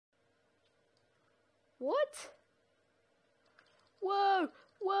What? Whoa!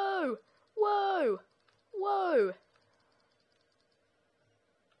 Whoa! Whoa! Whoa!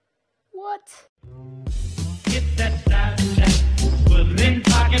 What? Get that style check. Put it in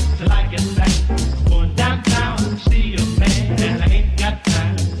pockets till I get back. Going downtown to see a man, and I ain't got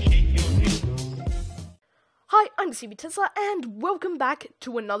time to shake your hand. Hi, I'm CBTesla, and welcome back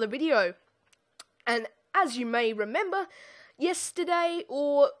to another video. And as you may remember, yesterday,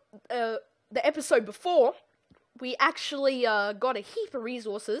 or the episode before, we actually got a heap of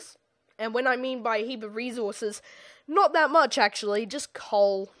resources. And when I mean by a heap of resources, not that much actually, just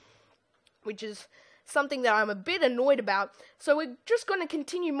coal, which is something that I'm a bit annoyed about. So we're just going to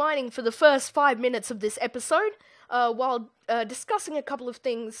continue mining for the first 5 minutes of this episode, while discussing a couple of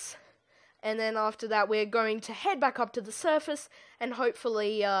things. And then after that, we're going to head back up to the surface and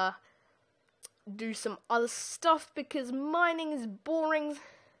hopefully do some other stuff, because mining is boring.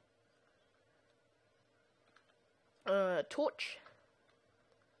 Torch.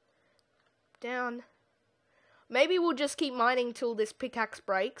 Down. Maybe we'll just keep mining till this pickaxe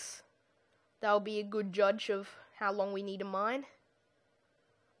breaks. That'll be a good judge of how long we need to mine.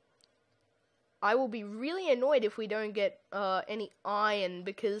 I will be really annoyed if we don't get any iron,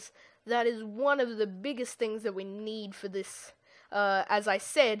 because that is one of the biggest things that we need for this, as I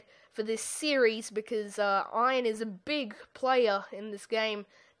said, for this series, because iron is a big player in this game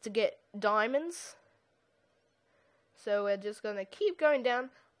to get diamonds. So we're just going to keep going down.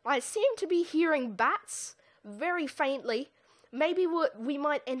 I seem to be hearing bats very faintly. Maybe we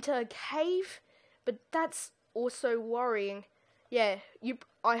might enter a cave, but that's also worrying. Yeah,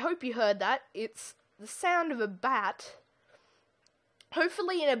 I hope you heard that. It's the sound of a bat.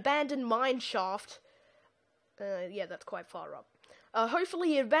 Hopefully an abandoned mine shaft. Yeah, that's quite far up.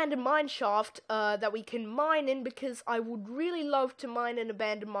 Hopefully an abandoned mine shaft that we can mine in, because I would really love to mine an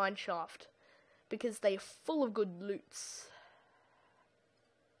abandoned mine shaft, because they're full of good loots.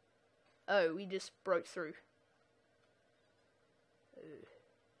 Oh, we just broke through.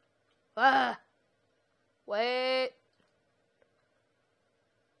 Ah! Wait!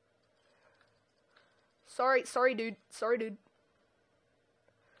 Sorry, dude.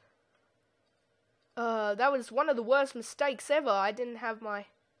 That was one of the worst mistakes ever. I didn't have my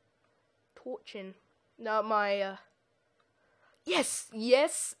torch in. No, my, Yes!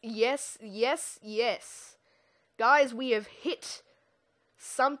 Guys, we have hit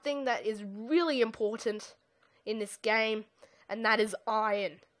something that is really important in this game, and that is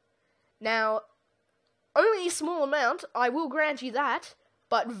iron. Now, only a small amount, I will grant you that,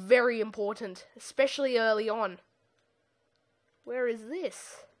 but very important, especially early on. Where is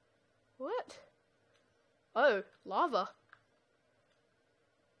this? What? Oh, lava.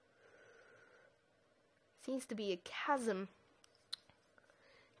 Seems to be a chasm.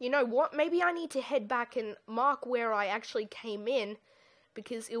 You know what? Maybe I need to head back and mark where I actually came in,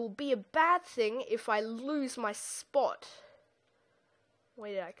 because it will be a bad thing if I lose my spot.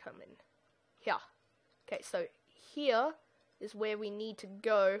 Where did I come in? Here. Okay, so here is where we need to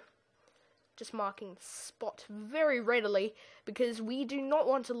go. Just marking the spot very readily, because we do not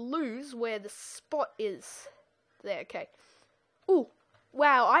want to lose where the spot is. There, okay. Ooh,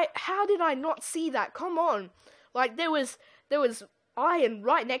 wow, how did I not see that? Come on. Like, there was iron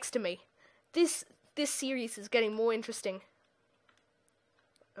right next to me. This series is getting more interesting.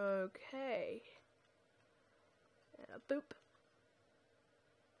 Okay. Boop.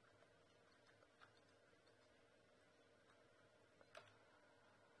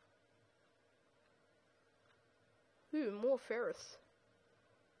 Ooh, more ferrous.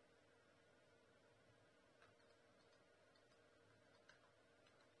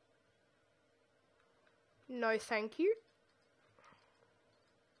 No, thank you.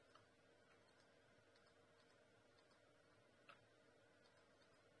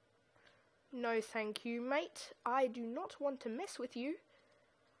 No, thank you, mate. I do not want to mess with you.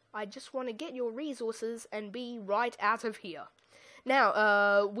 I just want to get your resources and be right out of here.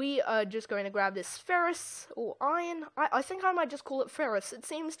 Now, we are just going to grab this ferrous, or iron. I think I might just call it ferrous. It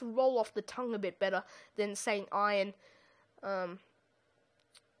seems to roll off the tongue a bit better than saying iron. Iron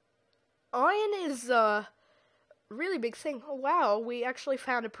is a really big thing. Oh, wow, we actually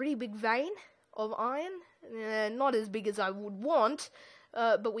found a pretty big vein of iron. Not as big as I would want,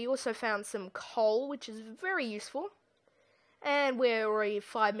 but we also found some coal, which is very useful. And we're already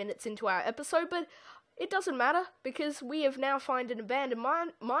 5 minutes into our episode, but it doesn't matter, because we have now found an abandoned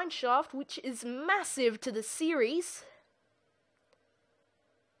mine shaft, which is massive to the series.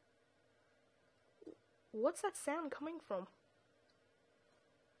 What's that sound coming from?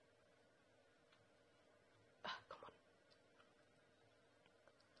 Come on.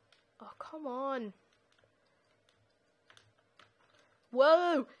 Oh, come on.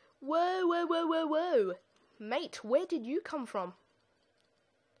 Whoa! Whoa, whoa, whoa, whoa, whoa! Mate, where did you come from?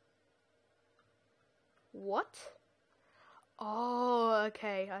 What? Oh,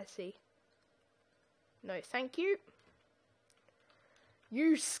 okay, I see. No, thank you.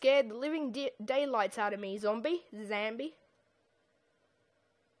 You scared the living daylights out of me, zombie. Zambi.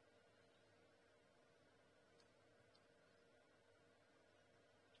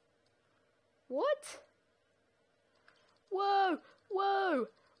 What? Whoa! Whoa!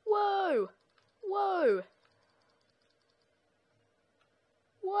 Whoa! Whoa!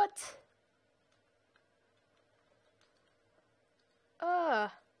 What?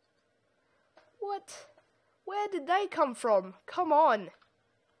 What? Where did they come from? Come on.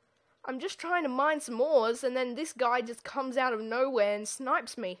 I'm just trying to mine some ores, and then this guy just comes out of nowhere and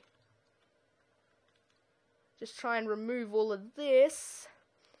snipes me. Just try and remove all of this.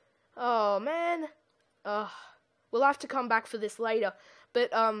 Oh, man. We'll have to come back for this later.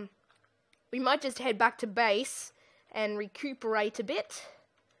 But, we might just head back to base and recuperate a bit.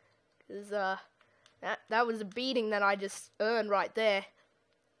 Because, that was a beating that I just earned right there.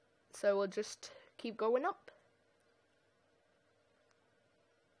 So we'll just keep going up.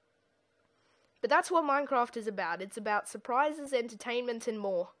 But that's what Minecraft is about. It's about surprises, entertainment, and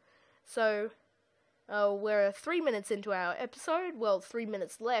more. So, we're 3 minutes into our episode. Well, 3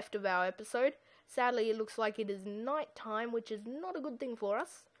 minutes left of our episode. Sadly, it looks like it is night time, which is not a good thing for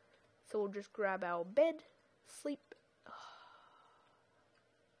us. So we'll just grab our bed, sleep.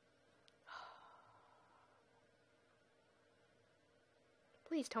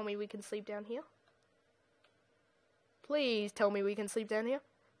 Please tell me we can sleep down here. Please tell me we can sleep down here.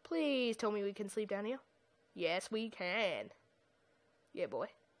 Please tell me we can sleep down here. Yes, we can. Yeah, boy.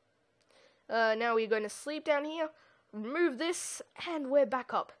 Now we're going to sleep down here, remove this, and we're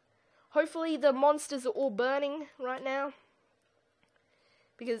back up. Hopefully the monsters are all burning right now,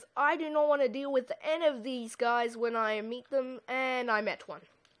 because I do not want to deal with any of these guys when I meet them, and I met one.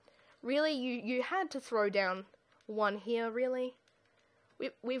 Really, you had to throw down one here, really.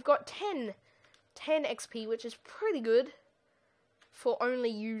 We've got 10 XP, which is pretty good for only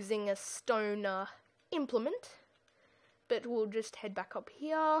using a stone implement. But we'll just head back up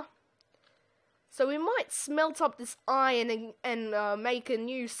here. So we might smelt up this iron and make a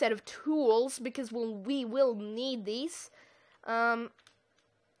new set of tools, because we will need these. Now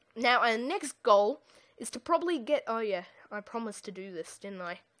our next goal is to probably get... Oh yeah, I promised to do this, didn't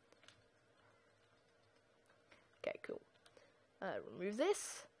I? Okay, cool. Remove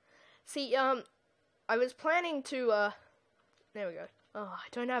this. See, I was planning to, there we go. Oh, I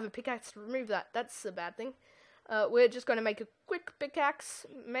don't have a pickaxe to remove that. That's a bad thing. We're just going to make a quick pickaxe.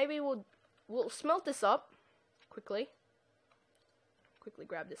 Maybe we'll smelt this up quickly. Quickly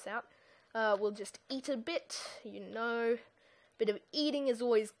grab this out. We'll just eat a bit, you know. Bit of eating is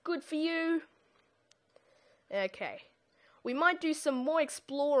always good for you. Okay. We might do some more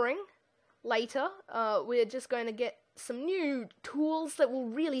exploring later. We're just going to get some new tools that will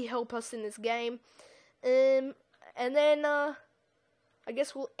really help us in this game. And then, I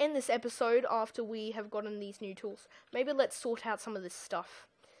guess we'll end this episode after we have gotten these new tools. Maybe let's sort out some of this stuff.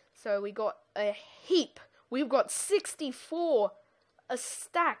 So we got a heap. We've got 64, a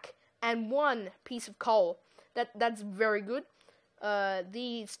stack, and 1 piece of coal. That's very good.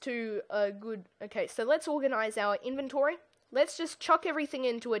 These two are good. Okay, so let's organize our inventory. Let's just chuck everything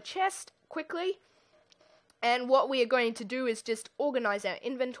into a chest quickly. And what we are going to do is just organize our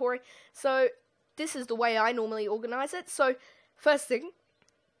inventory. So this is the way I normally organize it. So first thing,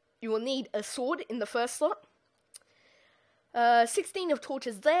 you will need a sword in the first slot. 16 of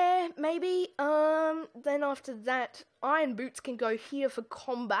torches there, maybe. Then after that, iron boots can go here for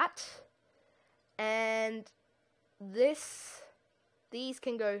combat. And these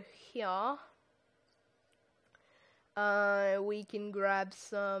can go here. We can grab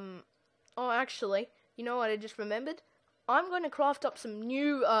some... Oh, actually... You know what I just remembered? I'm going to craft up some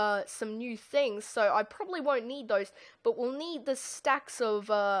new things, so I probably won't need those, but we'll need the stacks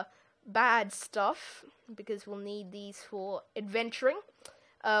of bad stuff, because we'll need these for adventuring.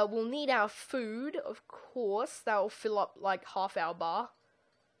 We'll need our food, of course. That'll fill up like half our bar.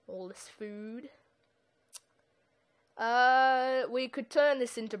 All this food. We could turn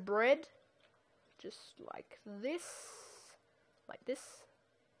this into bread, just like this,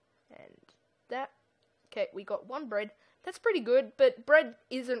 and that. Okay, we got 1 bread. That's pretty good, but bread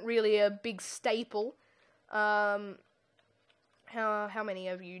isn't really a big staple. How many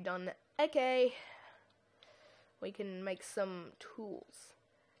have you done that? Okay. We can make some tools.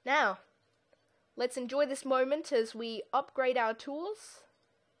 Now, let's enjoy this moment as we upgrade our tools.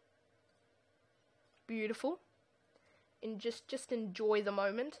 Beautiful. and just enjoy the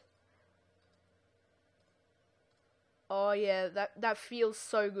moment. Oh yeah, that feels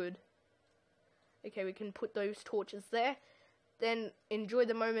so good. Okay, we can put those torches there. Then enjoy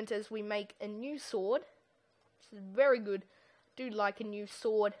the moment as we make a new sword. This is very good. Do like a new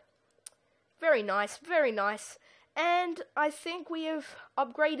sword. Very nice, very nice. And I think we have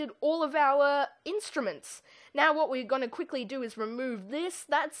upgraded all of our instruments. Now what we're going to quickly do is remove this.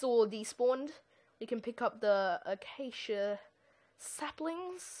 That's all despawned. We can pick up the acacia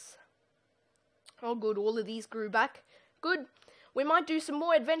saplings. Oh good, all of these grew back. Good. We might do some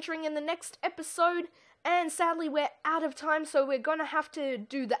more adventuring in the next episode. And sadly we're out of time, so we're going to have to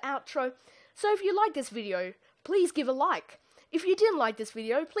do the outro. So if you like this video, please give a like. If you didn't like this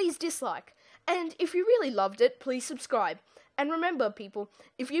video, please dislike. And if you really loved it, please subscribe. And remember, people,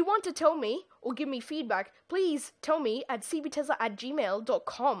 if you want to tell me or give me feedback, please tell me at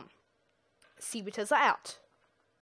cbtesla@gmail.com. CBTesla out.